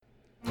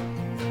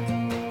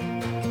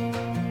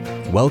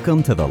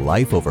Welcome to the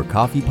Life Over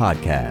Coffee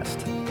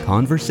podcast,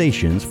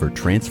 conversations for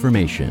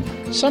transformation.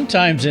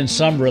 Sometimes in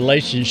some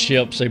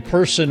relationships, a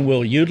person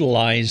will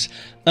utilize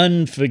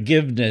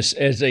unforgiveness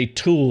as a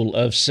tool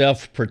of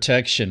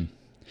self-protection.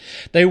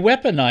 They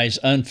weaponize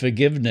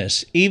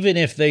unforgiveness, even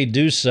if they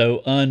do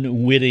so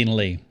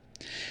unwittingly.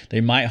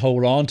 They might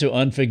hold on to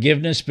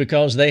unforgiveness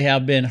because they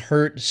have been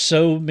hurt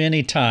so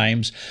many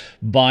times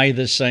by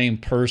the same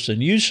person.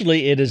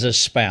 Usually it is a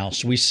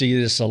spouse. We see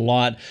this a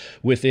lot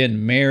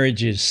within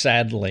marriages,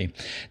 sadly.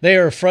 They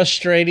are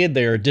frustrated,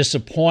 they are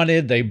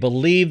disappointed, they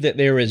believe that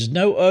there is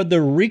no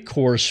other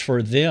recourse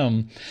for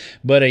them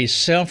but a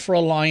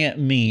self-reliant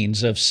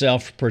means of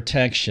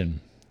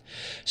self-protection.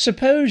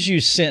 Suppose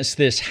you sense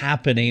this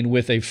happening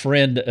with a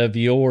friend of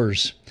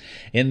yours.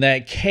 In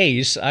that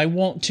case, I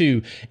want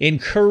to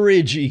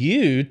encourage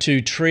you to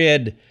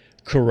tread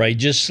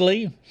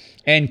courageously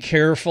and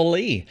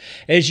carefully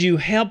as you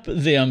help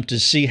them to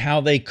see how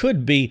they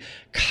could be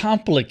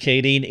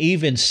complicating,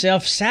 even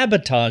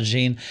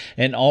self-sabotaging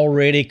an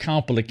already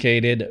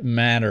complicated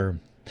matter.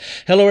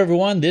 Hello,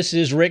 everyone. This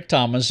is Rick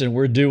Thomas, and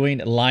we're doing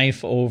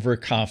Life Over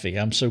Coffee.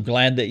 I'm so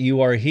glad that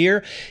you are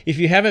here. If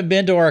you haven't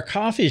been to our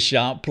coffee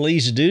shop,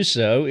 please do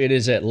so. It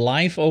is at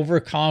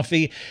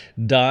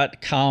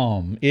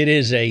lifeovercoffee.com. It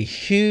is a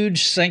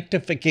huge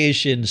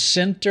sanctification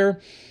center.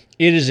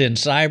 It is in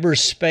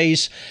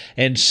cyberspace,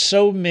 and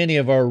so many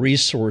of our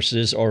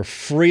resources are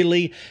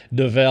freely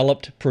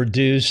developed,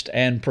 produced,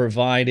 and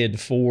provided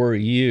for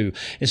you.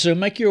 And so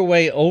make your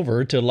way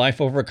over to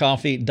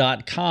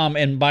lifeovercoffee.com.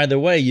 And by the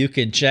way, you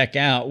can check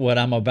out what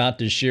I'm about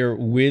to share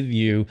with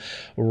you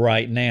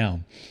right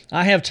now.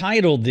 I have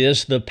titled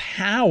this, The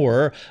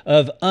Power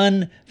of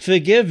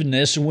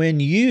Unforgiveness When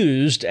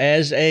Used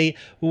as a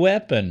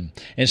Weapon.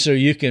 And so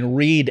you can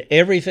read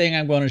everything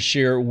I'm going to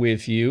share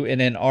with you in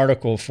an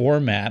article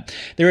format.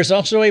 There is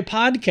also a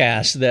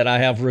podcast that I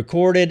have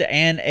recorded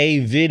and a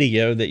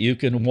video that you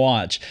can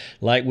watch.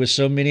 Like with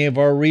so many of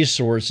our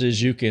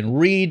resources, you can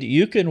read,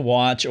 you can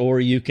watch, or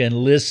you can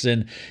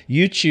listen.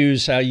 You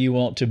choose how you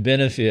want to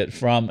benefit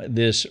from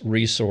this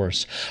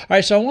resource. All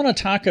right, so I want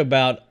to talk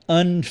about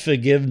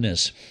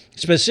unforgiveness,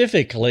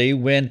 specifically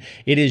when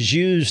it is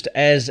used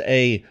as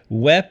a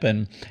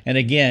weapon. And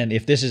again,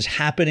 if this is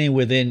happening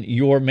within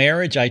your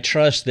marriage, I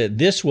trust that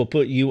this will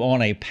put you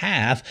on a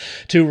path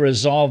to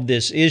resolve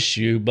this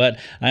issue. But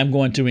I'm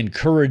going to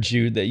encourage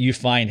you that you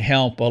find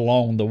help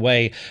along the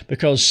way,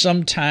 because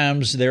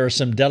sometimes there are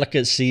some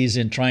delicacies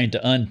in trying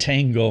to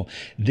untangle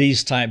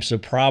these types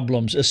of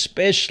problems,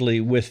 especially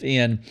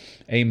within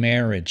a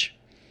marriage.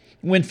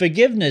 When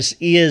forgiveness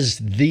is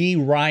the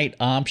right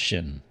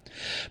option,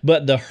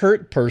 but the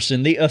hurt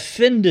person, the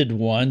offended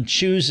one,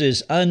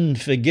 chooses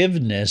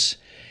unforgiveness,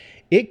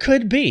 it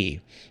could be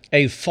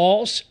a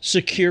false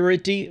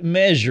security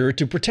measure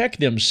to protect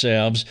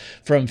themselves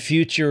from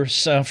future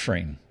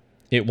suffering.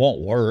 It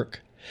won't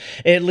work,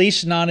 at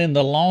least not in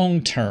the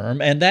long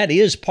term, and that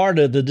is part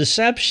of the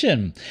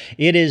deception.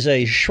 It is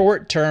a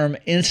short-term,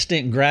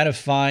 instant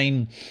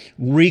gratifying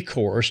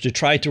recourse to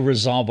try to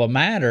resolve a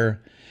matter,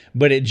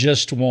 but it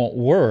just won't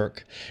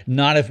work.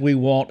 Not if we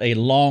want a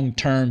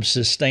long-term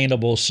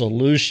sustainable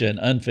solution.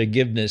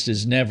 Unforgiveness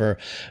is never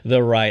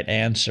the right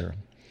answer.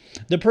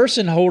 The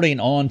person holding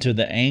on to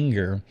the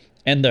anger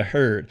and the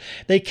hurt,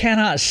 they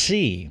cannot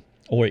see,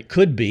 or it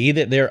could be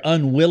that they're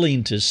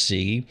unwilling to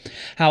see,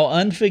 how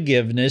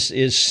unforgiveness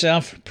is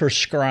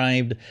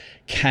self-prescribed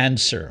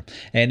cancer,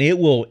 and it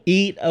will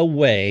eat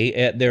away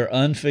at their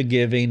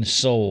unforgiving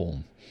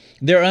soul.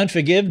 Their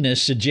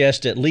unforgiveness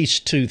suggests at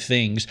least two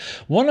things.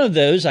 One of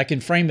those, I can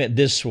frame it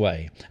this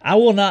way: I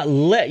will not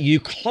let you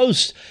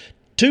close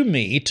to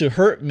me to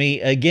hurt me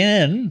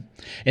again.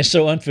 And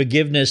so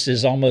unforgiveness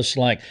is almost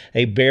like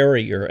a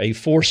barrier, a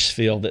force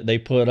field that they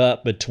put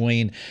up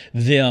between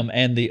them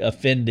and the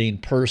offending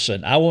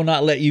person. I will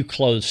not let you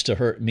close to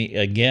hurt me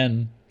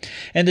again.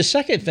 And the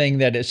second thing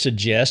that it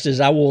suggests is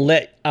I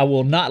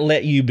will not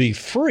let you be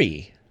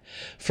free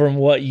from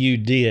what you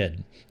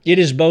did. It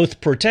is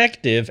both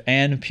protective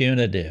and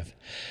punitive.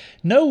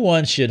 No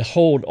one should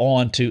hold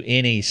on to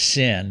any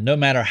sin, no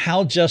matter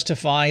how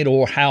justified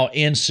or how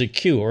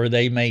insecure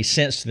they may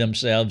sense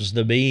themselves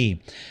to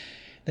be.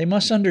 They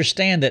must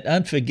understand that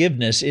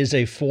unforgiveness is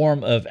a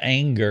form of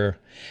anger,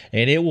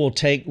 and it will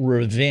take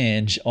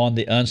revenge on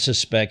the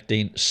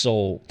unsuspecting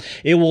soul.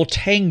 It will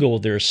tangle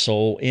their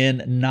soul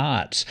in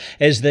knots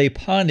as they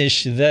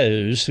punish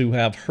those who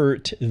have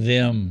hurt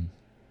them.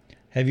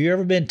 Have you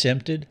ever been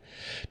tempted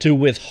to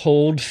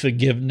withhold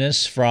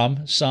forgiveness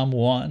from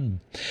someone?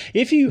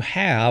 If you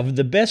have,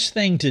 the best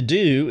thing to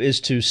do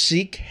is to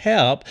seek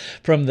help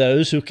from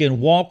those who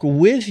can walk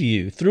with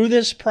you through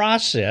this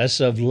process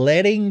of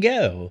letting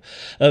go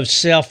of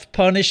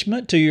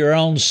self-punishment to your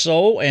own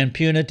soul and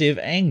punitive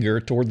anger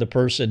toward the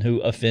person who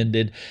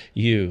offended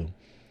you.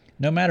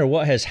 No matter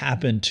what has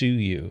happened to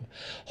you,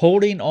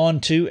 holding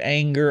on to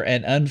anger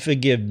and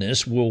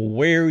unforgiveness will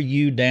wear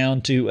you down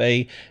to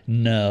a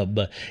nub.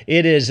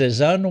 It is as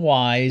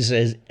unwise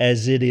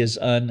as it is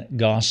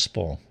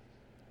ungospel.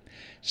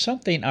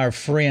 Something our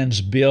friends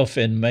Biff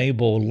and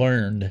Mabel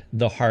learned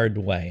the hard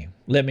way.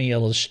 Let me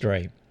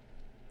illustrate.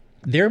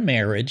 Their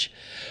marriage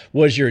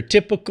was your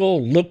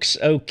typical looks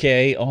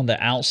okay on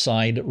the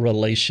outside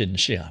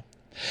relationship.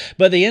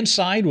 But the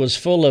inside was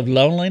full of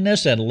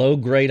loneliness and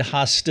low-grade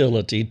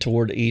hostility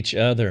toward each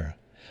other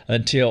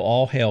until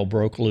all hell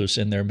broke loose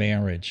in their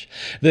marriage.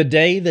 The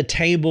day the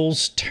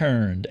tables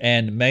turned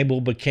and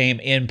Mabel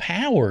became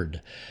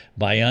empowered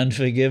by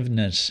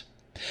unforgiveness.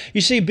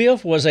 You see,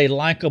 Biff was a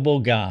likable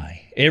guy.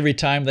 Every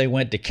time they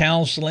went to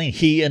counseling,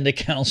 he and the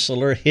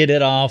counselor hit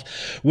it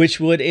off, which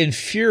would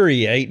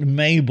infuriate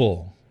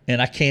Mabel. And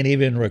I can't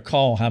even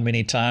recall how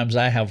many times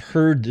I have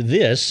heard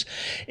this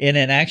in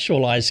an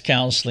actualized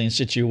counseling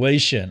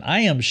situation.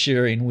 I am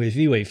sharing with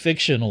you a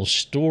fictional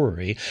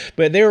story,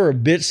 but there are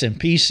bits and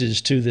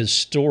pieces to this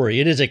story.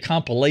 It is a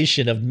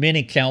compilation of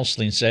many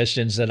counseling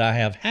sessions that I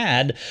have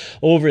had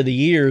over the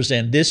years,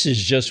 and this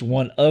is just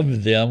one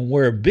of them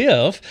where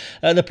Biff,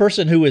 the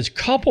person who is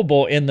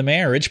culpable in the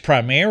marriage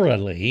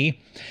primarily,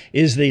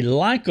 is the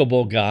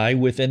likable guy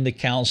within the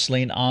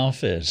counseling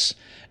office.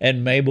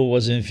 And Mabel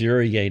was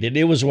infuriated.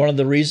 It was one of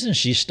the reasons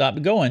she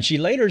stopped going. She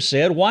later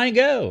said, "Why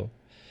go?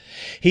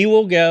 He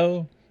will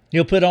go.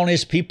 He'll put on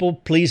his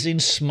people-pleasing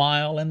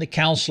smile, and the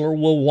counselor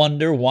will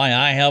wonder why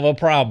I have a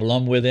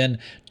problem within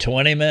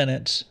 20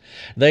 minutes.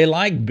 They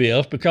like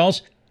Biff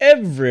because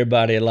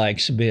everybody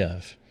likes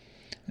Biff."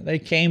 They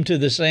came to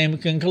the same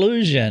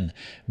conclusion.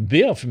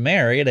 Biff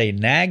married a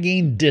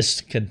nagging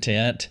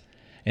discontent,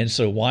 and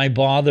so why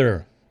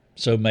bother?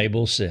 So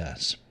Mabel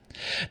says.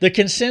 The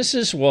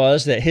consensus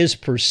was that his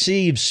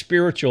perceived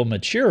spiritual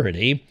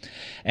maturity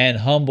and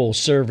humble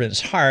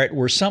servant's heart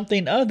were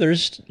something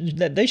others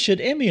that they should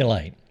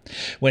emulate.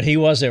 When he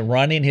wasn't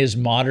running his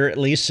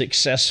moderately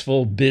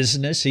successful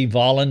business, he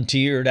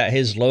volunteered at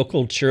his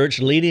local church,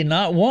 leading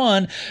not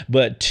one,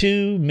 but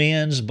 2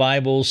 men's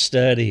Bible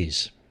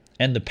studies.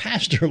 And the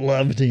pastor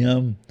loved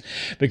him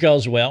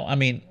because,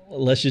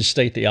 let's just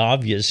state the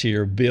obvious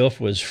here.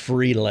 Biff was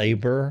free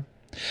labor.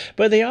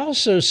 But they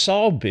also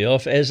saw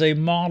Biff as a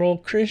model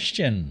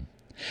Christian.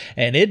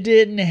 And it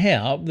didn't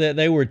help that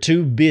they were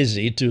too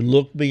busy to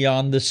look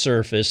beyond the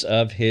surface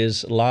of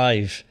his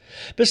life.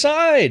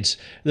 Besides,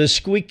 the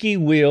squeaky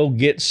wheel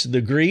gets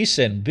the grease,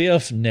 and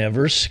Biff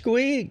never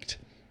squeaked.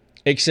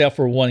 Except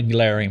for one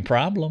glaring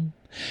problem.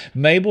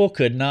 Mabel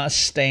could not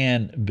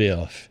stand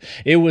Biff.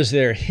 It was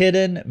their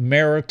hidden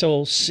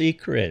marital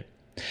secret.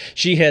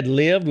 She had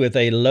lived with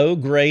a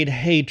low-grade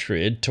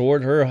hatred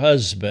toward her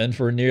husband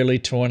for nearly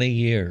 20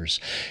 years.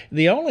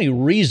 The only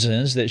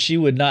reasons that she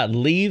would not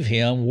leave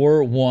him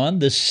were, 1,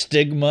 the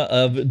stigma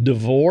of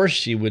divorce,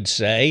 she would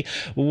say,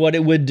 what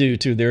it would do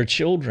to their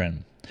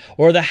children,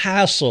 or the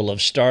hassle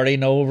of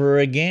starting over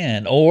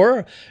again,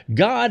 or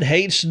God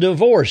hates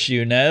divorce,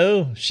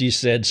 she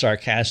said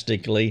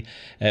sarcastically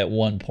at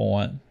one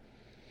point.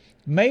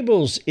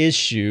 Mabel's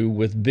issue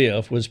with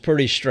Biff was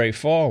pretty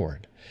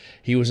straightforward.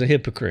 He was a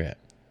hypocrite.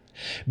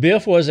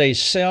 Biff was a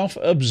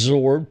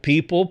self-absorbed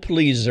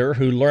people-pleaser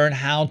who learned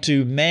how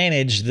to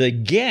manage the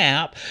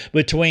gap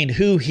between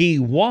who he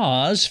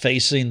was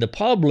facing the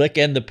public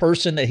and the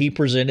person that he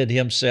presented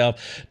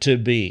himself to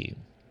be.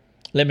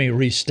 Let me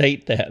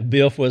restate that.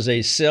 Biff was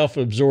a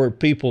self-absorbed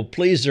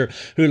people-pleaser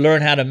who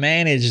learned how to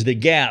manage the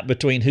gap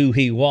between who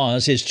he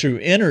was, his true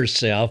inner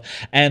self,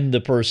 and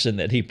the person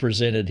that he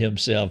presented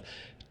himself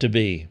to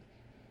be.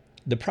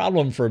 The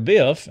problem for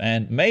Biff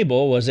and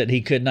Mabel was that he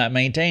could not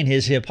maintain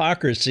his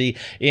hypocrisy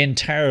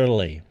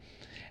entirely.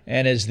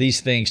 And as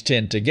these things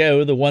tend to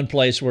go, the one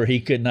place where he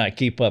could not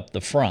keep up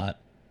the front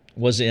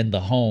was in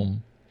the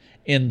home,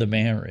 in the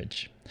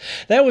marriage.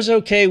 That was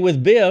okay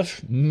with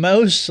Biff,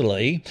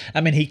 mostly.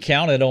 He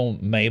counted on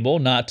Mabel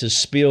not to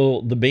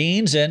spill the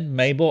beans, and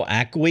Mabel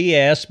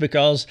acquiesced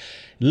because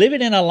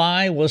living in a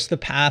lie was the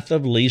path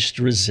of least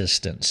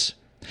resistance.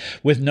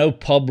 With no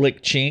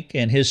public chink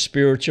in his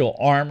spiritual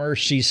armor,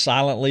 she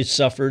silently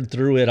suffered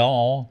through it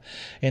all.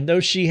 And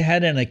though she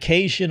had an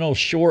occasional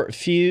short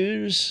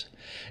fuse,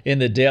 in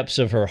the depths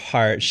of her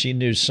heart, she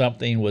knew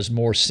something was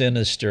more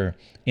sinister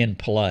in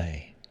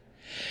play.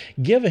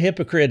 Give a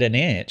hypocrite an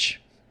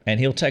inch, and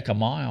he'll take a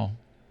mile.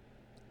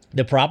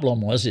 The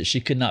problem was that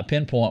she could not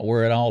pinpoint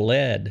where it all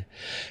led.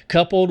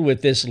 Coupled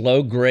with this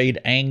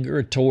low-grade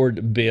anger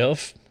toward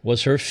Biff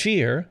was her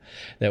fear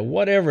that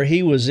whatever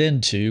he was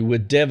into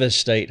would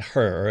devastate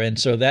her, and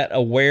so that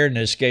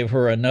awareness gave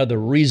her another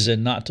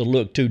reason not to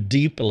look too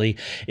deeply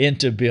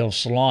into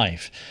Biff's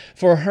life.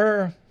 For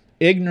her,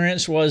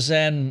 ignorance was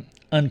an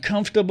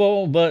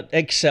uncomfortable but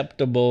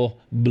acceptable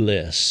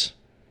bliss.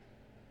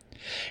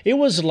 It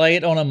was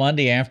late on a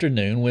Monday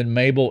afternoon when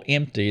Mabel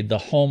emptied the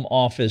home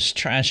office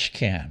trash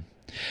can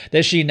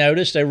that she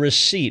noticed a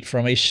receipt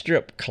from a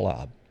strip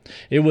club.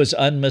 It was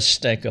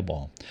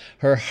unmistakable.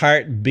 Her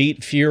heart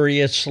beat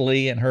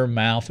furiously and her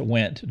mouth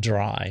went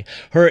dry.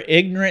 Her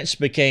ignorance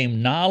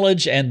became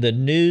knowledge, and the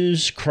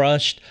news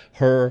crushed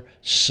her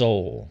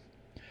soul.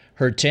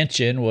 Her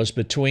tension was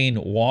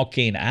between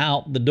walking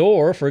out the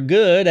door for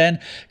good and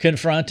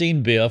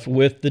confronting Biff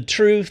with the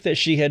truth that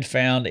she had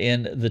found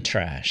in the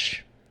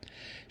trash.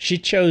 She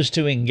chose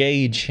to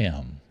engage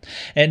him.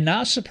 And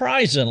not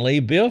surprisingly,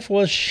 Biff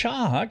was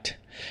shocked,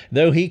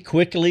 though he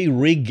quickly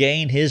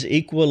regained his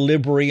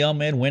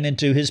equilibrium and went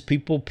into his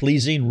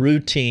people-pleasing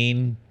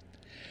routine.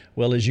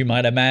 Well, as you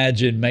might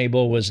imagine,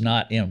 Mabel was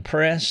not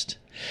impressed.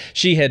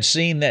 She had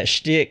seen that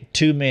shtick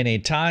too many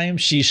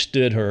times. She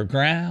stood her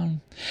ground.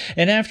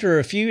 And after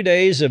a few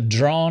days of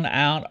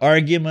drawn-out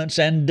arguments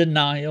and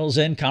denials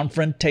and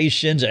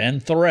confrontations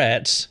and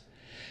threats,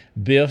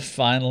 Biff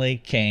finally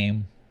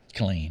came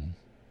clean.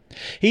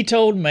 He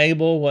told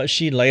Mabel what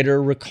she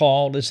later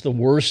recalled as the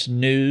worst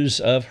news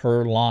of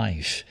her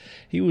life.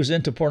 He was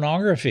into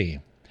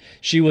pornography.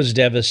 She was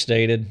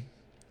devastated.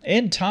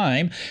 In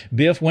time,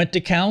 Biff went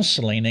to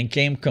counseling and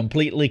came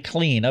completely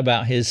clean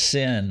about his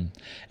sin.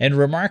 And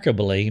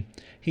remarkably,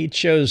 he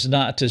chose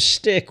not to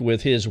stick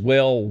with his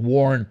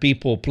well-worn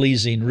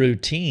people-pleasing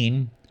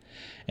routine.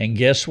 And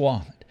guess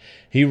what?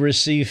 He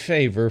received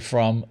favor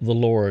from the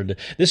Lord.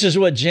 This is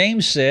what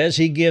James says.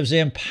 He gives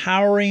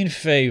empowering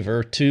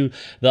favor to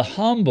the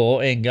humble,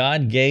 and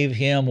God gave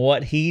him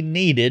what he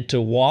needed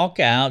to walk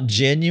out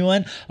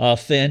genuine,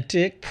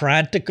 authentic,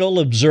 practical,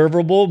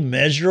 observable,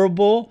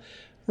 measurable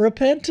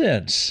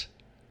repentance.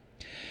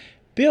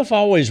 Biff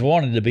always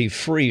wanted to be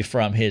free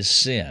from his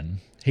sin.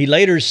 He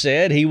later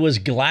said he was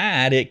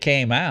glad it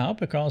came out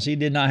because he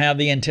did not have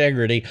the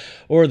integrity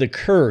or the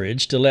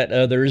courage to let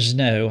others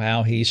know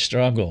how he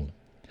struggled.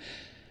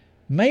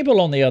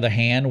 Mabel, on the other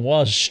hand,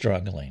 was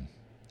struggling.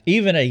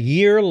 Even a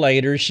year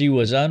later, she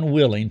was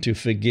unwilling to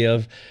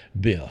forgive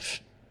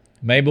Biff.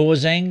 Mabel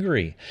was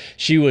angry.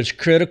 She was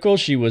critical.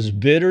 She was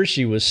bitter.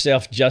 She was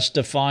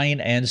self-justifying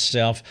and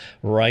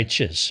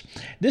self-righteous.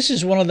 This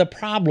is one of the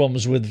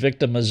problems with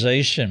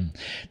victimization,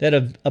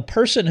 that a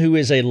person who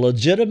is a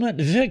legitimate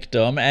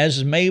victim,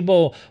 as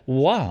Mabel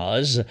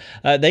was,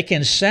 they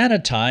can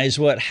sanitize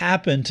what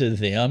happened to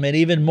them and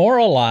even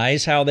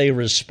moralize how they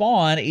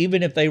respond,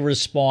 even if they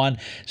respond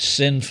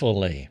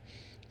sinfully.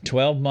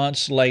 12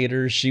 months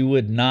later, she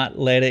would not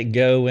let it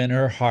go in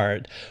her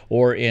heart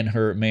or in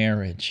her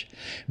marriage.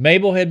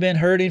 Mabel had been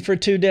hurting for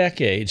 2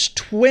 decades,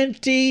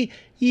 20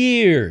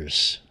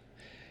 years.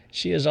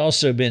 She has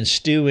also been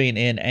stewing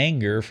in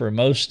anger for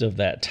most of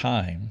that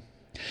time.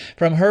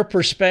 From her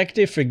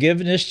perspective,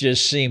 forgiveness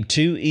just seemed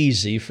too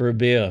easy for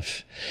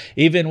Biff.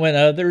 Even when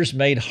others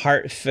made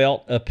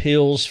heartfelt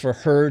appeals for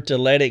her to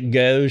let it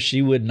go,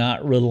 she would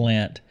not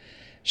relent.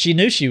 She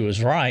knew she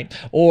was right,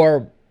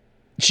 or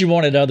she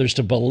wanted others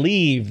to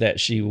believe that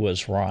she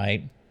was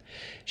right.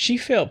 She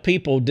felt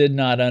people did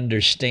not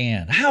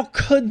understand. How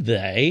could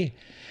they?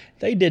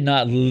 They did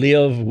not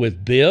live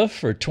with Biff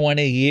for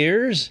 20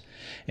 years,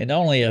 and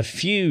only a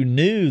few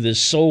knew the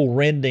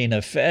soul-rending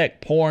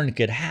effect porn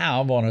could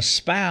have on a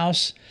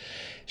spouse.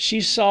 She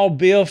saw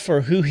Biff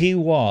for who he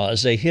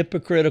was, a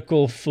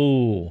hypocritical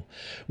fool,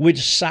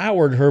 which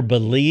soured her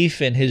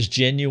belief in his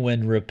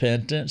genuine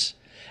repentance.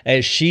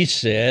 As she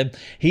said,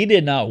 he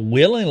did not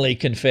willingly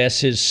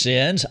confess his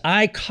sins.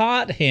 I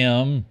caught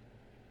him.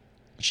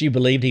 She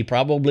believed he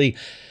probably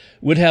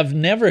would have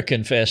never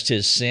confessed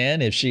his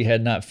sin if she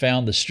had not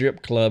found the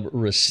strip club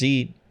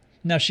receipt.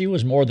 Now, she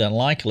was more than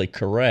likely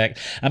correct.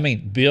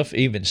 Biff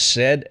even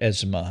said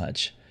as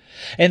much.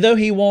 And though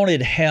he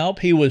wanted help,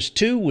 he was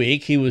too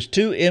weak, he was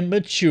too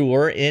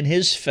immature in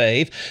his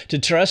faith to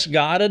trust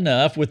God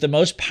enough with the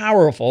most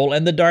powerful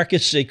and the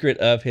darkest secret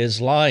of his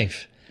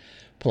life.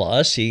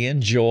 Plus, he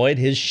enjoyed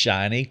his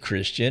shiny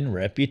Christian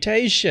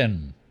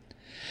reputation.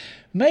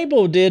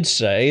 Mabel did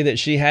say that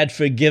she had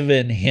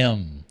forgiven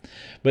him,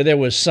 but there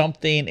was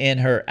something in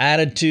her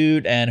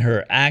attitude and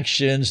her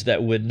actions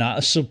that would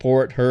not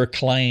support her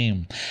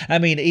claim.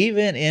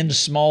 Even in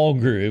small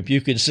group,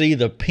 you could see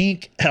the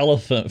pink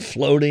elephant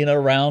floating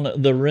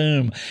around the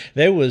room.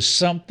 There was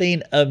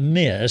something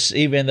amiss,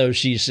 even though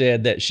she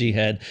said that she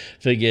had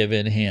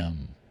forgiven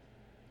him.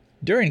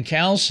 During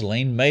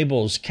counseling,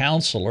 Mabel's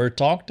counselor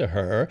talked to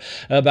her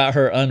about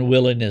her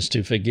unwillingness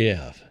to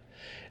forgive.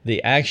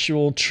 The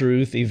actual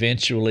truth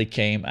eventually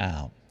came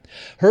out.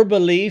 Her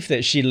belief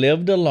that she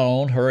lived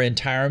alone her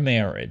entire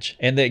marriage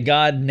and that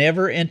God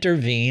never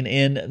intervened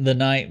in the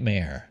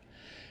nightmare.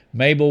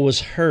 Mabel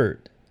was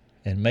hurt,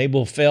 and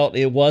Mabel felt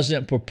it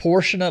wasn't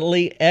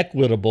proportionately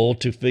equitable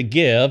to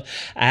forgive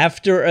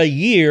after a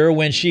year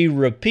when she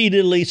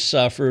repeatedly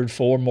suffered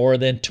for more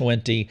than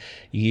 20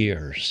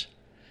 years.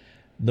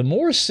 The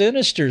more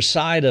sinister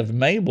side of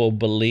Mabel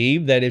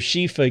believed that if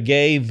she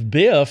forgave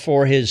Biff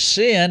for his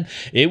sin,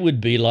 it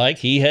would be like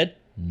he had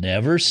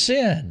never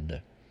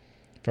sinned.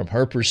 From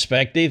her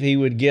perspective, he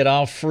would get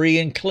off free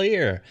and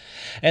clear,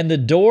 and the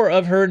door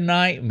of her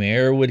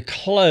nightmare would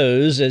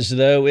close as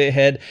though it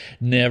had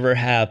never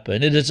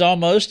happened. It is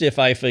almost, if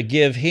I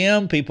forgive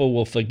him, people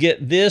will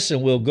forget this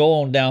and we'll go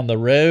on down the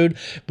road,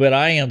 but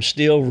I am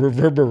still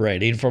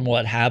reverberating from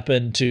what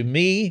happened to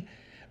me.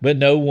 But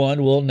no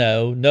one will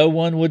know, no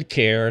one would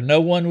care,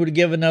 no one would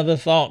give another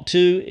thought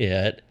to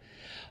it.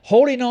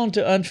 Holding on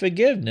to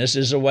unforgiveness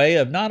is a way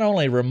of not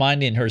only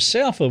reminding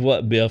herself of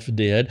what Biff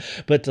did,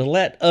 but to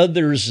let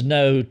others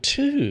know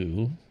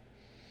too.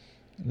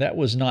 That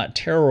was not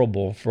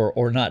terrible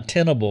or not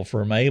tenable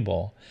for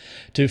Mabel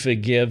to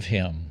forgive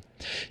him.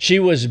 She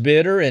was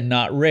bitter and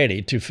not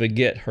ready to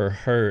forget her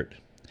hurt.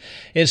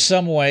 In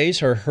some ways,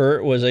 her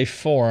hurt was a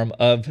form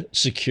of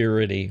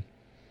security.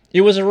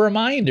 It was a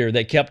reminder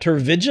that kept her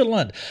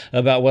vigilant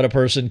about what a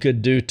person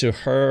could do to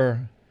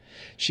her.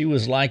 She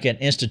was like an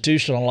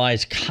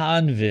institutionalized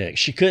convict.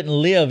 She couldn't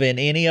live in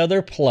any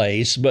other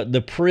place but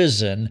the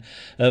prison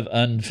of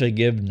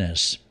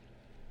unforgiveness.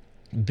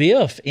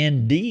 Biff,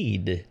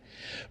 indeed,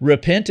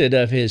 repented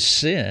of his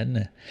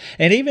sin,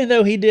 and even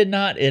though he did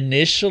not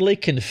initially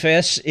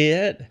confess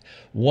it,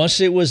 once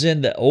it was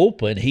in the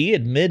open, he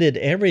admitted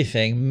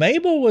everything.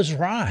 Mabel was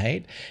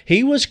right.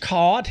 He was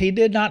caught. He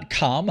did not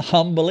come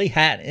humbly,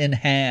 hat in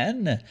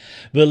hand,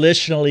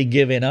 volitionally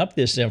giving up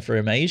this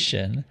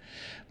information.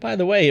 By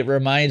the way, it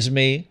reminds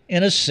me,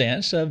 in a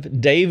sense,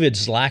 of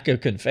David's lack of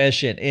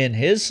confession in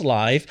his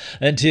life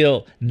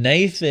until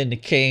Nathan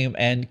came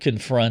and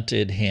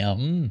confronted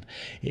him.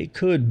 It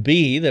could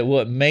be that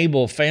what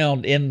Mabel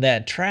found in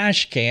that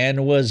trash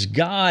can was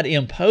God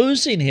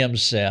imposing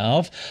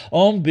himself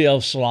on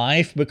Bill's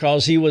life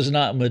because he was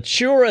not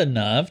mature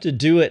enough to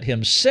do it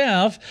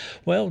himself.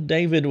 Well,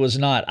 David was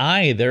not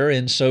either,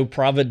 and so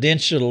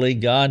providentially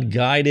God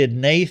guided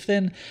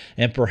Nathan,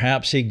 and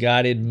perhaps he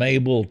guided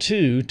Mabel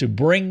too, to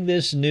bring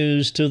this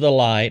news to the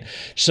light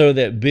so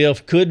that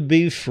Biff could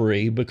be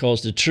free,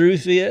 because the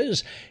truth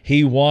is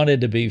he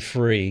wanted to be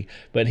free,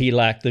 but he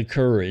lacked the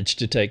courage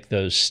to take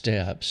those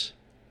steps.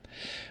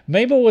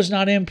 Mabel was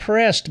not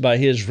impressed by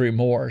his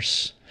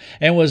remorse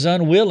and was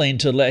unwilling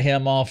to let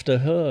him off the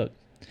hook.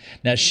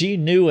 Now, she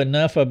knew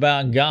enough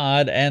about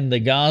God and the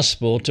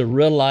gospel to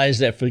realize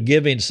that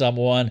forgiving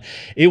someone,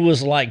 it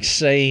was like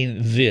saying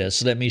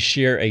this. Let me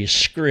share a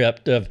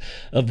script of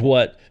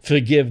what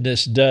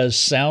forgiveness does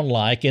sound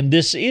like. And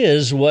this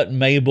is what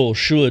Mabel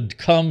should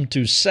come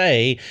to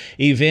say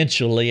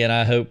eventually, and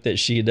I hope that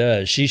she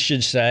does. She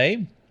should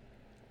say,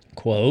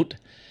 quote,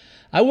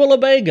 "I will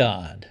obey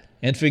God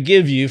and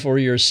forgive you for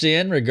your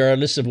sin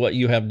regardless of what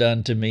you have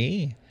done to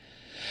me.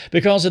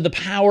 Because of the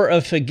power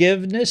of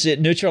forgiveness,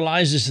 it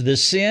neutralizes the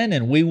sin,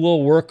 and we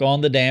will work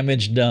on the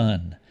damage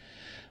done.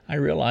 I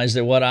realize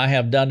that what I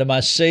have done to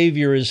my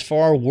Savior is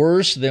far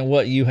worse than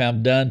what you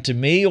have done to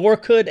me or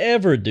could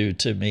ever do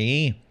to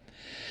me.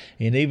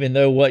 And even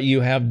though what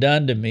you have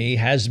done to me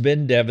has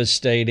been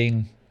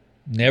devastating,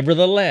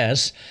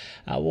 nevertheless,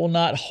 I will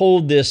not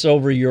hold this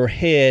over your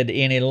head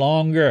any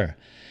longer.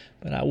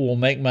 But I will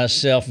make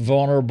myself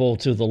vulnerable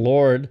to the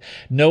Lord,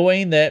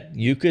 knowing that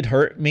you could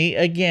hurt me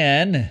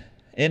again.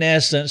 In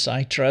essence,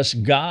 I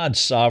trust God's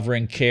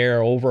sovereign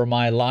care over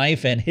my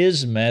life and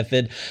His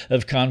method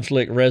of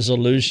conflict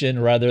resolution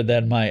rather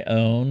than my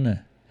own.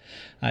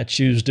 I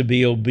choose to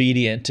be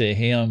obedient to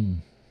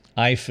Him.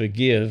 I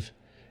forgive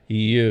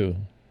you."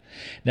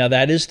 Now,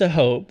 that is the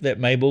hope that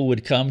Mabel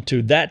would come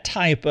to that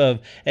type of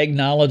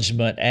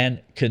acknowledgement and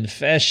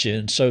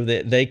confession so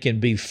that they can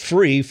be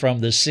free from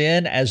the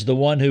sin as the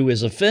one who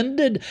is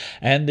offended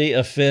and the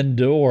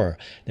offender,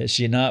 that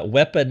she not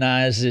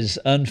weaponizes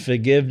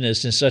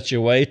unforgiveness in such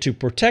a way to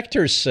protect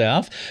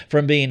herself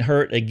from being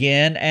hurt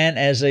again and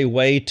as a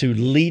way to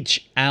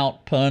leach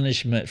out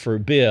punishment for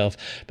Biff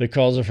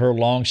because of her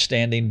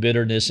long-standing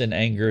bitterness and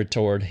anger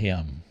toward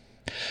him.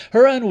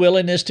 Her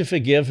unwillingness to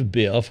forgive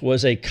Biff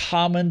was a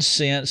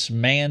common-sense,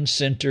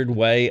 man-centered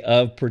way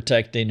of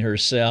protecting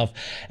herself,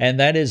 and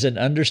that is an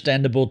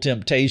understandable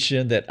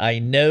temptation that I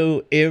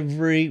know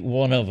every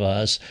one of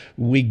us,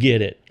 we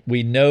get it.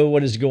 We know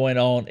what is going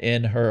on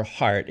in her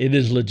heart. It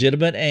is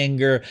legitimate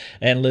anger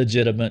and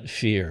legitimate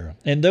fear.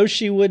 And though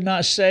she would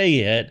not say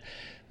it,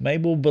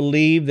 Mabel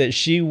believed that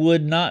she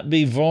would not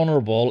be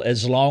vulnerable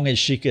as long as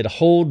she could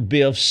hold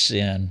Biff's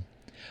sin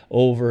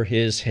over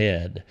his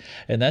head.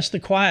 And that's the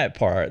quiet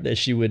part that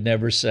she would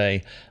never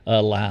say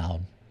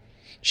aloud.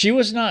 She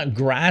was not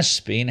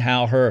grasping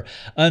how her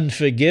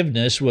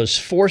unforgiveness was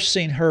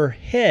forcing her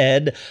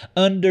head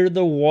under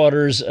the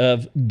waters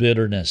of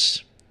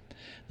bitterness.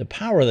 The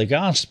power of the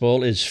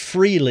gospel is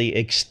freely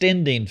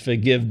extending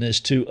forgiveness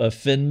to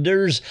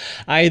offenders,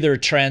 either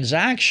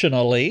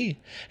transactionally,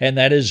 and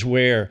that is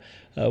where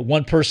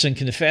one person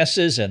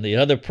confesses and the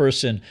other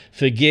person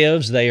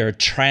forgives. They are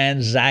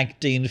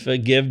transacting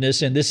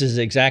forgiveness, and this is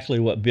exactly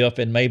what Biff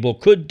and Mabel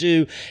could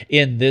do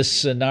in this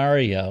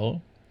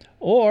scenario.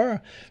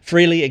 Or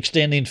freely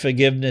extending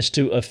forgiveness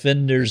to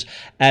offenders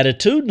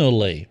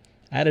attitudinally.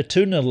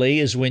 Attitudinally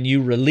is when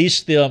you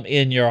release them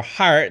in your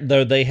heart,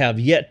 though they have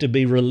yet to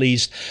be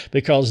released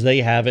because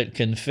they haven't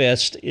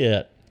confessed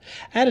it.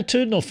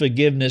 Attitudinal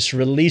forgiveness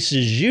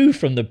releases you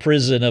from the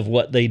prison of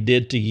what they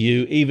did to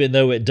you, even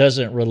though it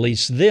doesn't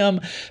release them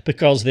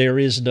because there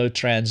is no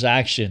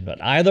transaction.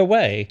 But either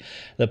way,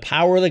 the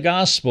power of the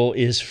gospel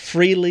is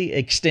freely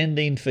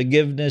extending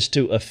forgiveness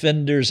to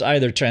offenders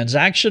either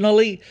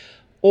transactionally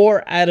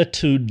or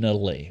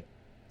attitudinally.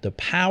 The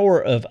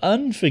power of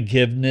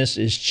unforgiveness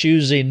is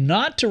choosing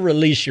not to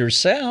release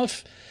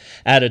yourself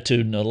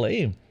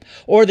attitudinally,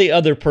 or the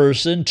other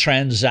person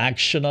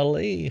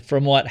transactionally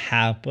from what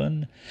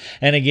happened.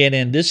 And again,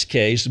 in this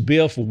case,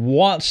 Biff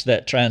wants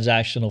that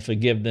transactional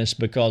forgiveness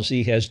because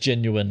he has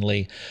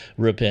genuinely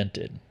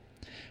repented.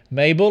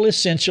 Mabel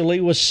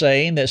essentially was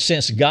saying that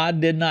since God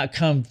did not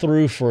come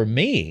through for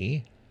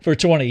me for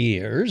 20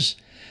 years,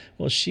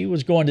 well, she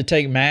was going to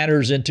take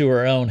matters into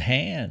her own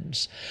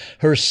hands.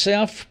 Her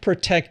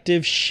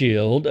self-protective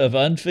shield of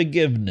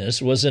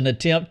unforgiveness was an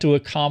attempt to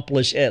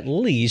accomplish at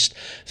least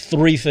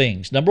three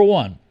things. Number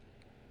one,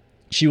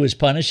 she was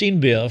punishing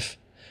Biff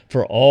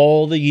for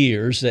all the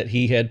years that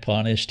he had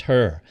punished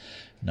her.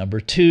 Number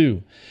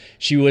two,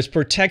 she was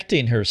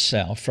protecting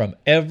herself from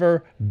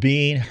ever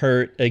being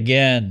hurt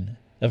again.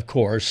 Of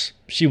course,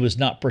 she was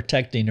not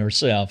protecting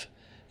herself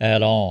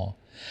at all.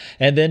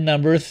 And then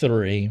number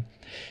three,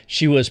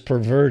 she was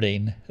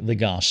perverting the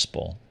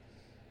gospel.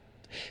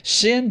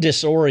 Sin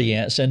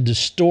disorients and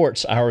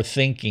distorts our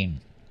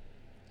thinking.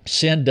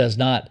 Sin does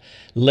not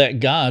let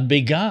God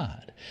be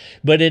God,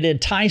 but it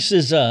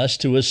entices us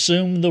to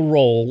assume the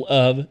role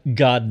of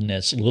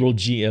godness, little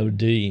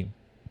G-O-D.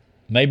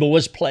 Mabel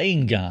was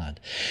playing God.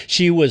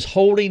 She was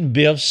holding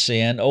Biff's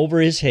sin over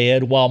his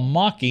head while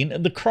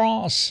mocking the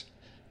cross.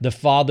 The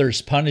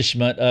Father's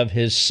punishment of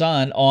his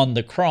Son on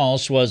the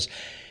cross was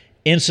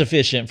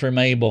insufficient for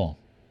Mabel.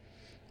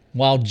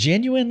 While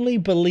genuinely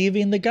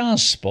believing the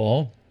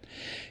gospel,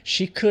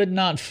 she could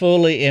not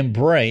fully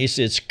embrace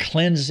its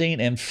cleansing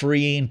and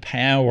freeing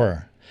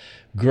power.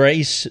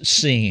 Grace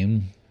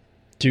seemed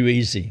too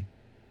easy.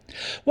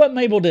 What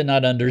Mabel did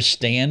not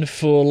understand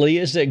fully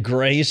is that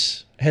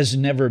grace has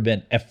never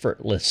been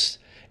effortless.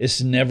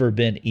 It's never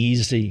been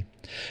easy.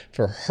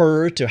 For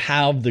her to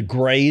have the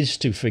grace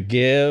to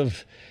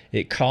forgive,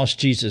 it cost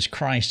Jesus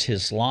Christ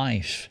his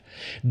life.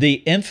 The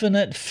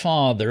infinite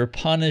Father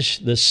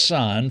punished the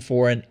Son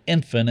for an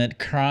infinite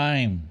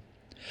crime.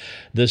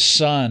 The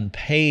Son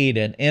paid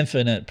an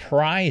infinite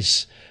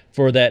price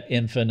for that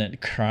infinite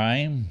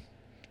crime.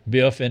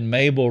 Biff and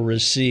Mabel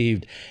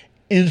received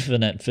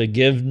infinite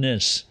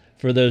forgiveness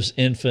for those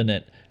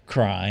infinite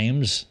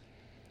crimes.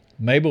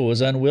 Mabel was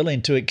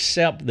unwilling to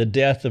accept the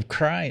death of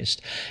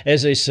Christ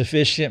as a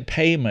sufficient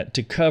payment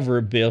to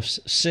cover Biff's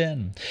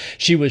sin.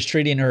 She was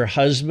treating her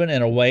husband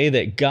in a way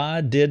that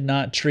God did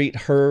not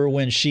treat her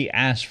when she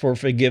asked for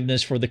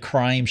forgiveness for the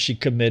crime she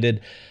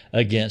committed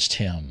against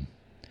him.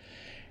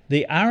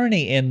 The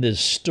irony in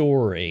this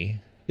story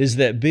is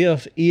that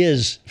Biff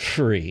is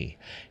free.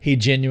 He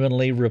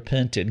genuinely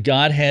repented.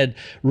 God had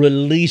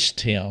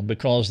released him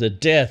because the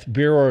death,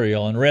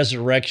 burial, and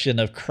resurrection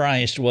of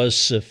Christ was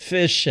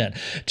sufficient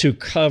to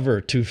cover,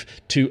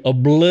 to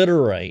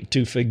obliterate,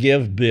 to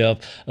forgive Biff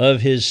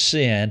of his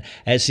sin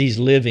as he's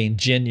living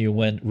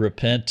genuine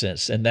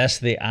repentance. And that's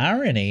the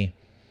irony.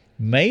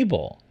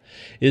 Mabel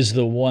is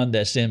the one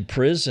that's in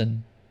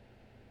prison.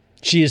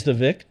 She is the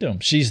victim.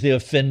 She's the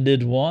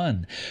offended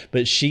one.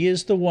 But she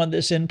is the one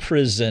that's in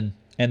prison,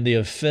 and the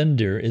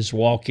offender is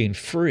walking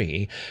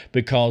free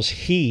because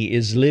he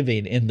is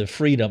living in the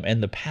freedom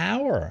and the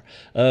power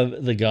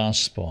of the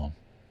gospel.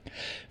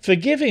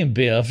 Forgiving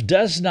Biff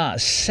does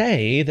not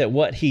say that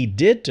what he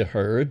did to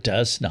her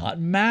does not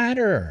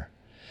matter.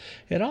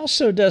 It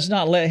also does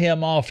not let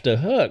him off the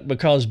hook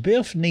because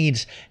Biff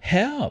needs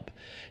help.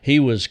 He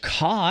was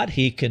caught,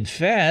 he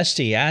confessed,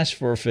 he asked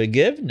for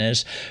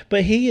forgiveness,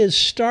 but he is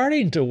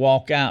starting to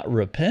walk out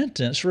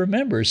repentance.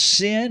 Remember,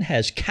 sin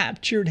has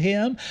captured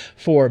him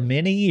for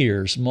many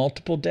years,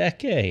 multiple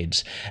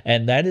decades,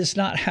 and that is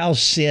not how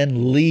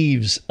sin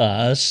leaves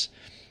us.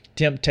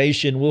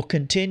 Temptation will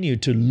continue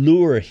to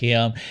lure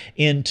him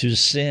into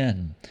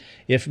sin.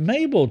 If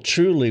Mabel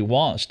truly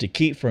wants to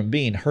keep from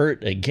being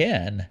hurt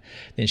again,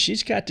 then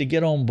she's got to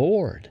get on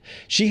board.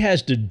 She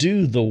has to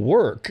do the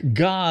work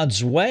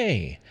God's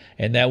way,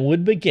 and that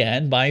would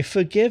begin by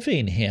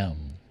forgiving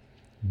him.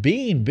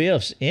 Being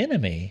Biff's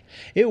enemy,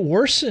 it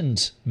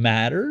worsens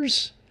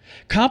matters,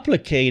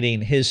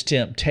 complicating his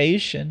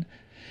temptation,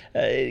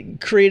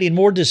 creating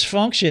more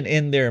dysfunction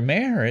in their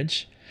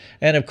marriage,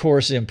 and of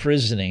course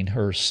imprisoning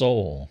her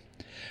soul.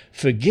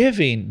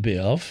 Forgiving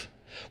Biff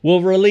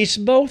will release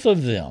both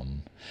of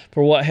them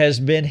for what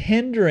has been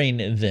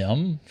hindering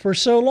them for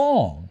so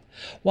long,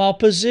 while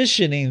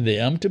positioning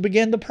them to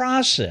begin the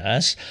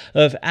process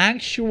of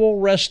actual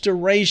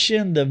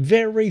restoration, the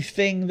very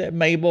thing that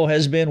Mabel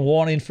has been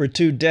wanting for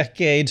 2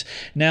 decades.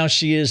 Now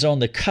she is on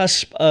the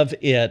cusp of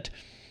it,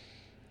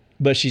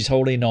 but she's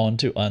holding on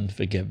to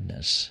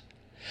unforgiveness.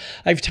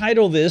 I've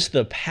titled this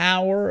The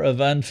Power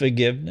of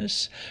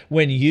Unforgiveness.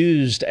 When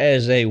used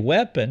as a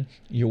weapon,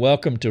 you're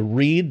welcome to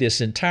read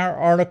this entire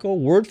article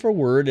word for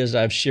word as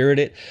I've shared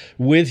it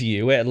with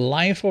you at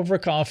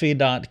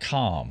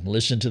lifeovercoffee.com.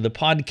 Listen to the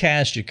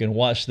podcast. You can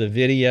watch the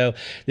video.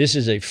 This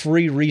is a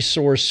free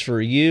resource for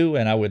you,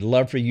 and I would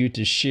love for you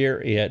to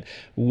share it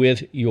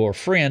with your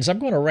friends. I'm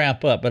going to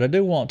wrap up, but I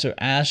do want to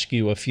ask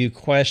you a few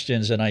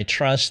questions, and I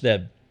trust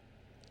that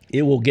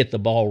it will get the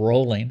ball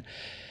rolling.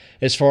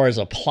 as far as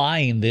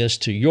applying this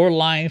to your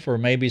life or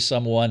maybe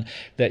someone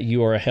that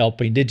you are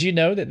helping. Did you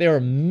know that there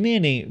are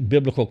many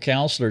biblical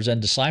counselors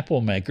and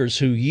disciple makers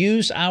who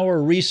use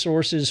our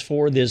resources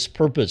for this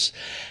purpose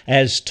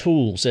as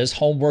tools, as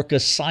homework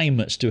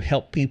assignments to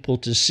help people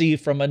to see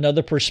from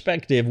another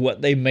perspective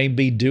what they may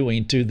be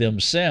doing to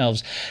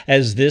themselves,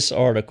 as this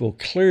article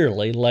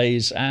clearly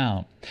lays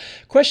out.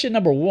 Question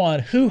number 1,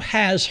 who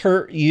has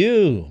hurt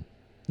you?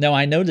 Now,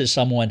 I know that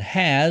someone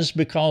has,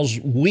 because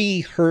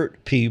we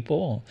hurt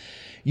people.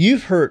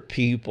 You've hurt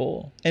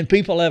people, and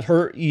people have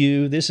hurt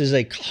you. This is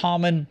a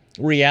common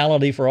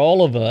reality for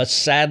all of us.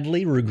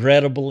 Sadly,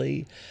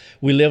 regrettably,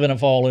 we live in a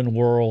fallen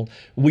world.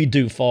 We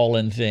do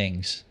fallen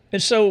things.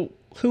 And so,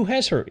 who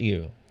has hurt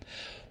you?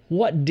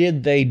 What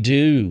did they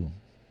do?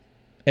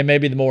 And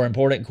maybe the more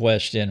important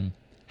question,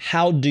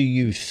 how do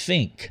you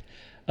think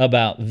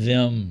about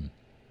them?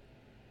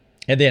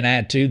 And then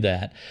add to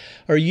that,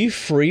 are you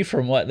free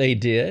from what they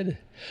did?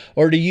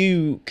 Or do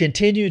you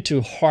continue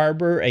to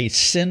harbor a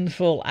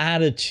sinful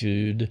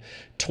attitude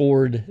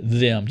toward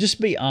them?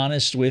 Just be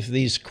honest with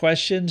these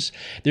questions.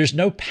 There's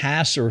no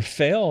pass or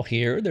fail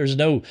here. There's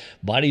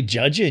nobody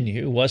judging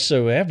you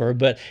whatsoever,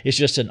 but it's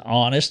just an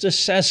honest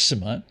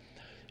assessment.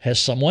 Has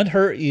someone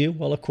hurt you?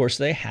 Well, of course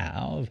they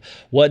have.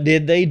 What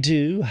did they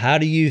do? How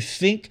do you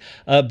think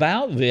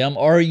about them?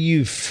 Are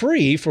you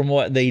free from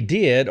what they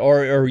did,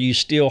 or are you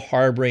still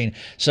harboring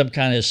some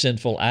kind of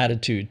sinful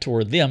attitude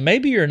toward them?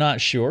 Maybe you're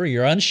not sure,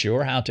 you're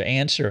unsure how to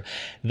answer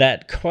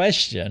that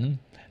question.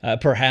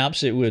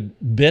 Perhaps it would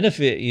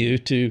benefit you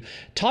to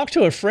talk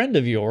to a friend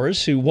of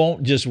yours who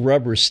won't just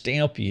rubber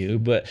stamp you,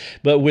 but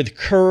with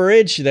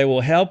courage, they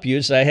will help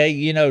you say,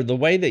 hey, the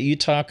way that you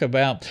talk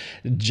about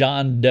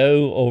John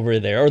Doe over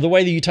there, or the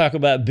way that you talk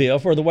about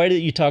Biff, or the way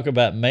that you talk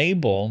about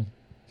Mabel,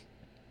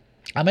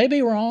 I may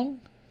be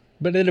wrong,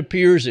 but it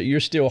appears that you're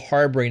still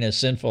harboring a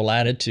sinful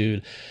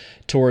attitude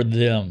toward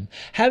them.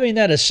 Having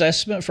that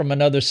assessment from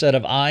another set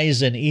of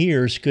eyes and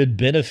ears could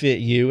benefit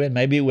you, and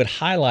maybe it would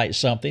highlight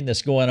something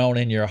that's going on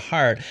in your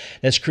heart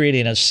that's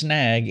creating a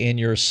snag in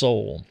your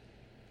soul.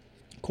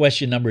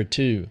 Question number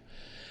 2,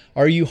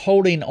 are you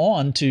holding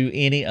on to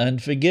any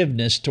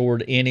unforgiveness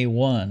toward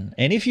anyone?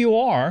 And if you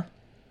are,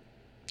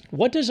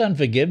 what does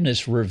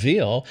unforgiveness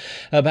reveal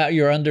about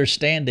your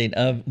understanding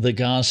of the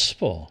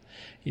gospel?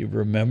 You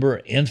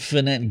remember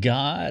infinite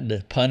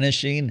God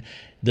punishing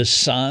the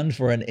Son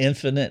for an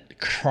infinite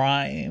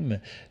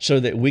crime so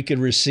that we could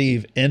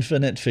receive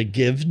infinite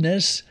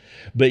forgiveness,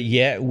 but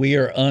yet we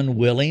are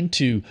unwilling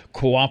to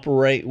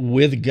cooperate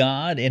with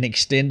God in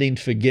extending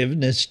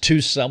forgiveness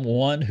to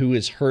someone who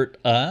has hurt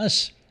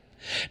us.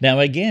 Now,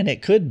 again,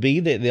 it could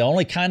be that the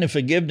only kind of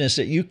forgiveness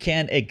that you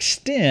can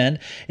extend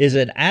is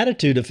an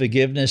attitude of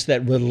forgiveness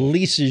that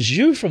releases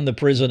you from the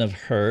prison of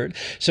hurt,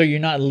 so you're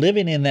not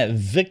living in that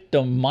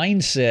victim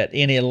mindset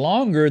any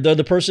longer, though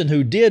the person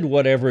who did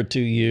whatever to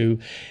you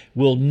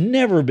will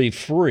never be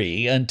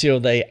free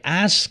until they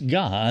ask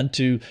God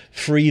to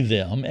free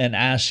them and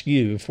ask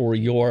you for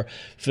your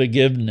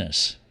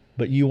forgiveness.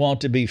 But you want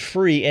to be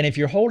free. And if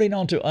you're holding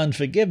on to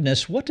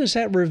unforgiveness, what does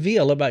that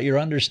reveal about your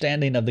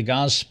understanding of the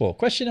gospel?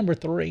 Question number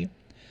 3.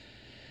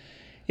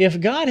 If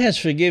God has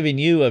forgiven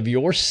you of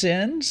your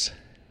sins,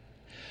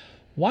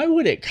 why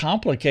would it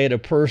complicate a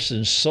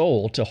person's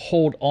soul to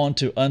hold on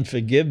to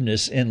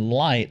unforgiveness in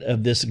light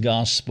of this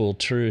gospel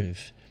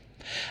truth?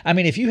 I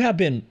mean, if you have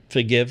been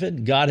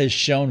forgiven, God has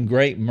shown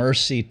great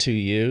mercy to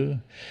you.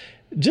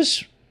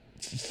 Just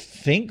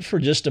think for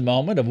just a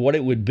moment of what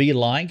it would be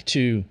like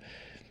to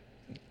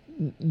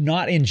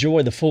not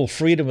enjoy the full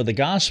freedom of the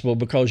gospel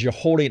because you're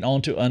holding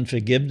on to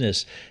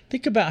unforgiveness.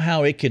 Think about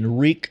how it can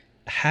wreak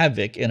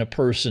havoc in a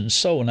person's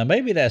soul. Now,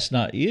 maybe that's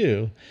not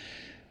you,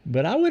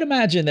 but I would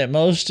imagine that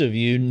most of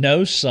you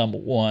know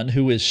someone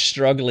who is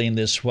struggling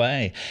this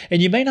way.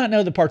 And you may not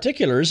know the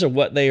particulars of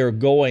what they are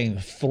going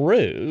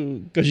through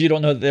because you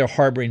don't know that they're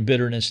harboring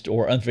bitterness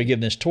or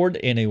unforgiveness toward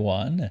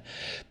anyone.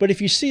 But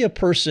if you see a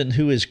person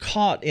who is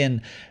caught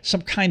in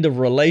some kind of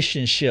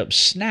relationship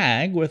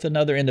snag with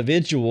another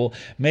individual,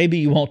 maybe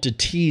you want to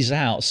tease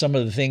out some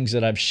of the things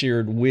that I've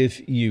shared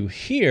with you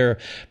here,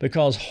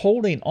 because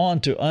holding on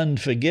to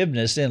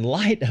unforgiveness in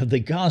light of the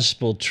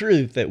gospel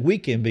truth that we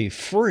can be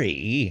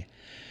free,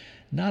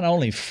 not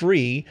only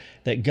free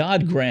that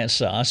God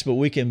grants us, but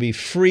we can be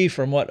free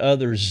from what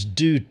others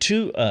do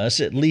to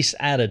us, at least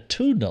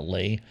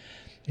attitudinally.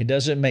 It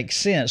doesn't make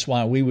sense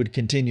why we would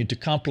continue to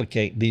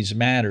complicate these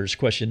matters.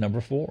 Question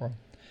number 4.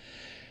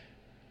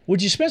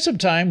 Would you spend some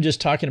time just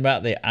talking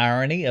about the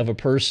irony of a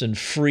person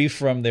free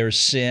from their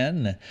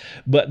sin,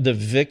 but the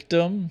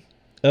victim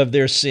of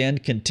their sin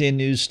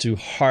continues to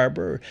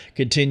harbor,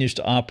 continues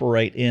to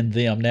operate in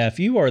them? Now, if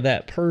you are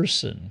that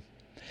person,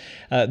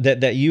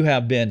 that you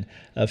have been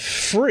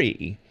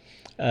free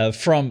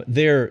from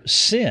their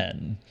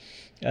sin,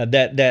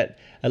 that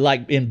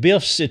like in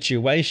Biff's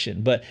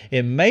situation, but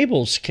in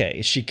Mabel's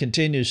case, she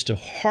continues to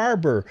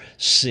harbor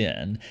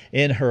sin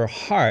in her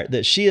heart,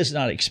 that she is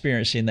not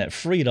experiencing that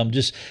freedom.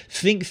 Just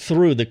think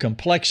through the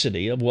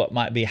complexity of what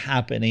might be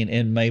happening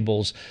in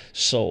Mabel's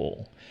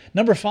soul.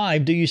 Number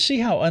 5, do you see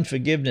how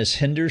unforgiveness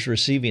hinders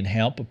receiving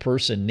help a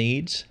person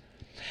needs?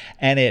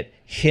 And it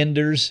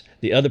hinders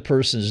the other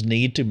person's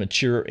need to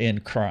mature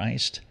in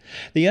Christ.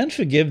 The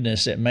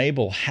unforgiveness that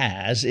Mabel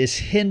has is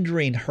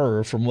hindering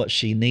her from what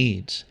she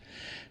needs.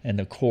 And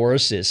of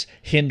course, it's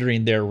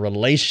hindering their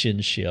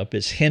relationship.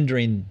 It's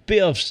hindering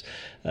Biff's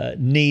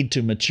need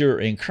to mature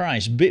in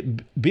Christ.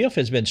 Biff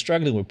has been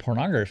struggling with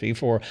pornography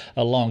for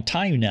a long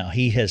time now.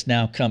 He has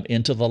now come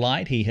into the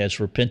light. He has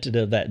repented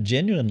of that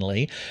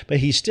genuinely, but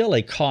he's still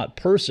a caught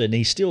person.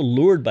 He's still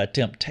lured by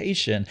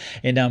temptation.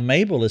 And now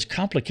Mabel is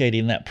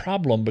complicating that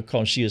problem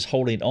because she is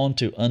holding on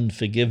to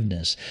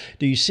unforgiveness.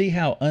 Do you see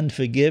how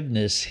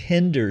unforgiveness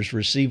hinders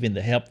receiving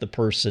the help the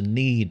person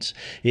needs?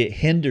 It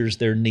hinders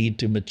their need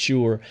to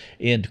mature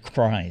in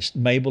Christ.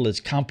 Mabel is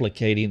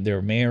complicating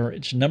their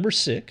marriage. Number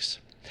 6,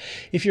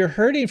 if you're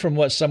hurting from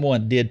what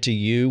someone did to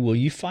you, will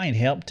you find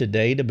help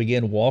today to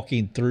begin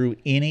walking through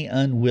any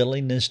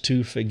unwillingness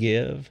to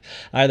forgive,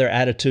 either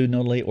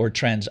attitudinally or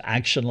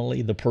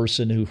transactionally, the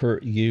person who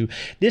hurt you?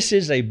 This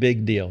is a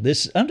big deal.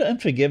 This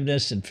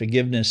unforgiveness and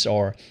forgiveness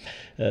are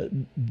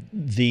one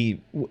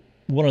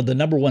of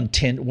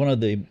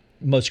the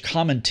most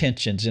common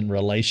tensions in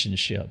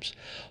relationships.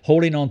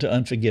 Holding on to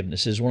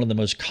unforgiveness is one of the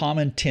most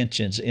common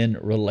tensions in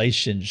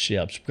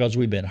relationships because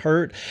we've been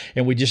hurt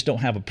and we just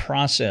don't have a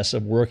process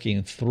of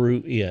working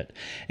through it.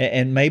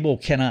 And Mabel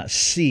cannot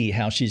see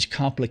how she's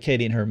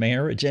complicating her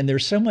marriage. And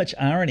there's so much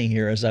irony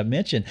here, as I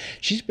mentioned.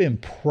 She's been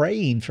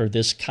praying for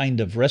this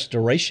kind of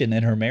restoration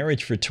in her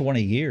marriage for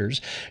 20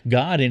 years.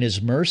 God, in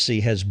His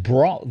mercy, has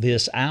brought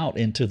this out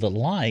into the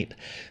light,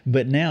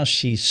 but now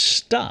she's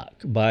stuck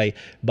by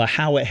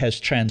how it has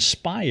transpired.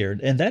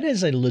 And that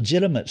is a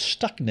legitimate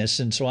stuckness.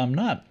 And so I'm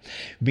not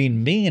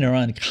being mean or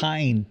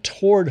unkind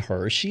toward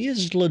her. She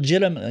is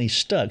legitimately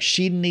stuck.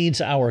 She needs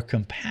our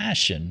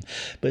compassion,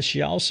 but she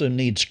also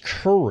needs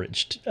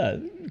courageous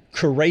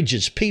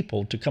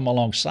people to come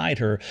alongside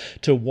her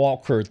to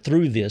walk her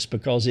through this,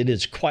 because it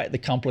is quite the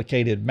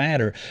complicated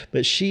matter.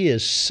 But she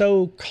is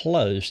so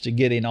close to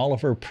getting all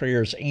of her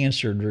prayers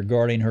answered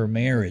regarding her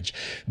marriage.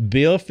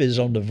 Biff is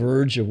on the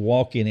verge of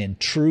walking in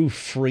true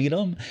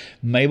freedom.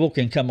 Mabel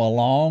can come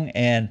along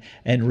and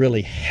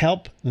really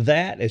help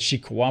that as she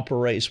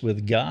cooperates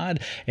with God,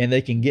 and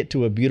they can get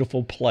to a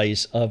beautiful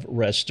place of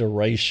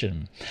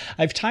restoration.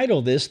 I've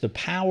titled this The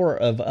Power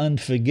of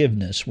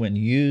Unforgiveness When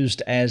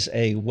Used as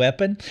a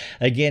Weapon.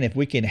 Again, if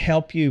we can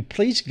help you,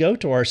 please go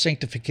to our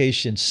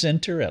Sanctification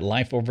Center at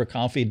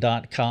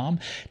lifeovercoffee.com.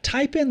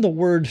 Type in the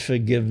word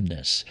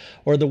forgiveness,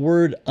 or the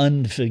word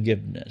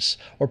unforgiveness,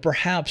 or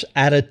perhaps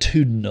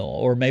attitudinal,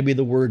 or maybe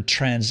the word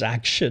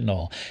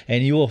transactional,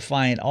 and you will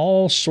find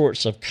all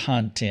sorts of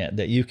content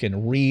that you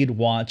can read,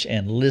 watch,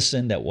 and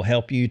listen that will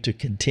help you to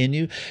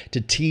continue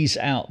to tease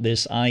out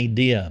this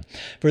idea.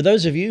 For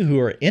those of you who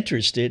are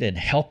interested in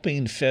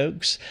helping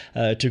folks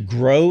to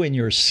grow in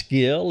your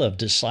skill of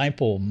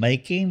disciple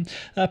making,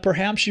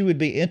 perhaps you would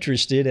be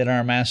interested in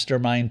our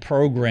mastermind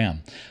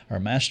program. Our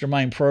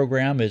mastermind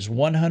program is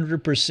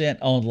 100%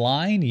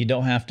 online. You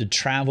don't have to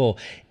travel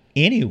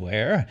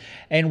anywhere,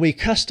 and we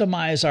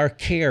customize our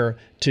care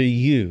to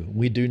you.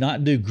 We do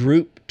not do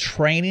group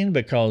training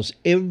because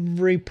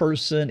every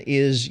person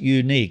is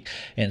unique.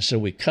 And so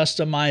we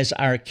customize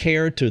our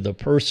care to the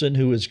person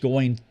who is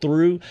going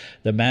through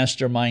the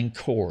mastermind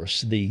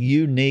course, the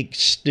unique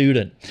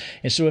student.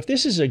 And so if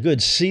this is a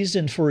good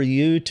season for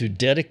you to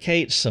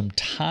dedicate some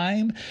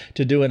time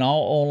to do an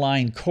all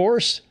online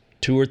course,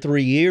 2 or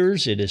 3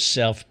 years, it is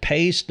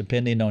self-paced,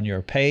 depending on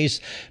your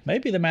pace,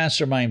 maybe the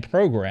mastermind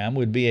program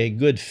would be a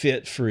good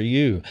fit for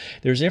you.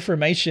 There's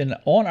information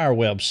on our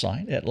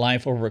website at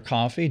Life Over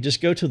Coffee.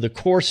 Just go to the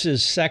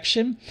courses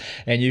section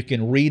and you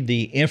can read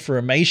the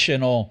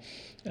informational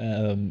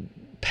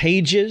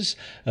pages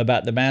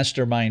about the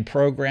mastermind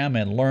program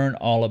and learn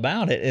all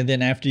about it. And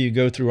then after you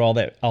go through all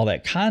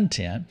that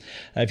content,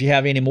 if you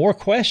have any more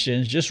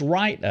questions, just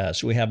write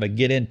us. We have a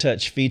get in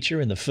touch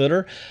feature in the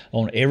footer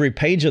on every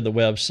page of the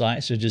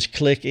website. So just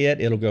click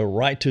it. It'll go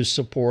right to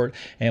support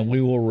and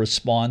we will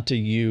respond to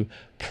you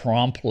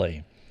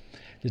promptly.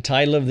 The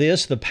title of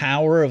this, The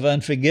Power of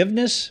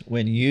Unforgiveness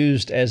When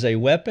Used as a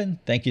Weapon.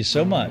 Thank you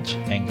so much,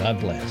 and God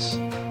bless.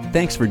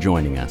 Thanks for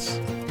joining us.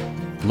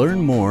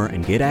 Learn more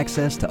and get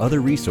access to other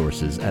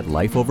resources at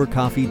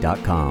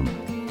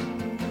lifeovercoffee.com.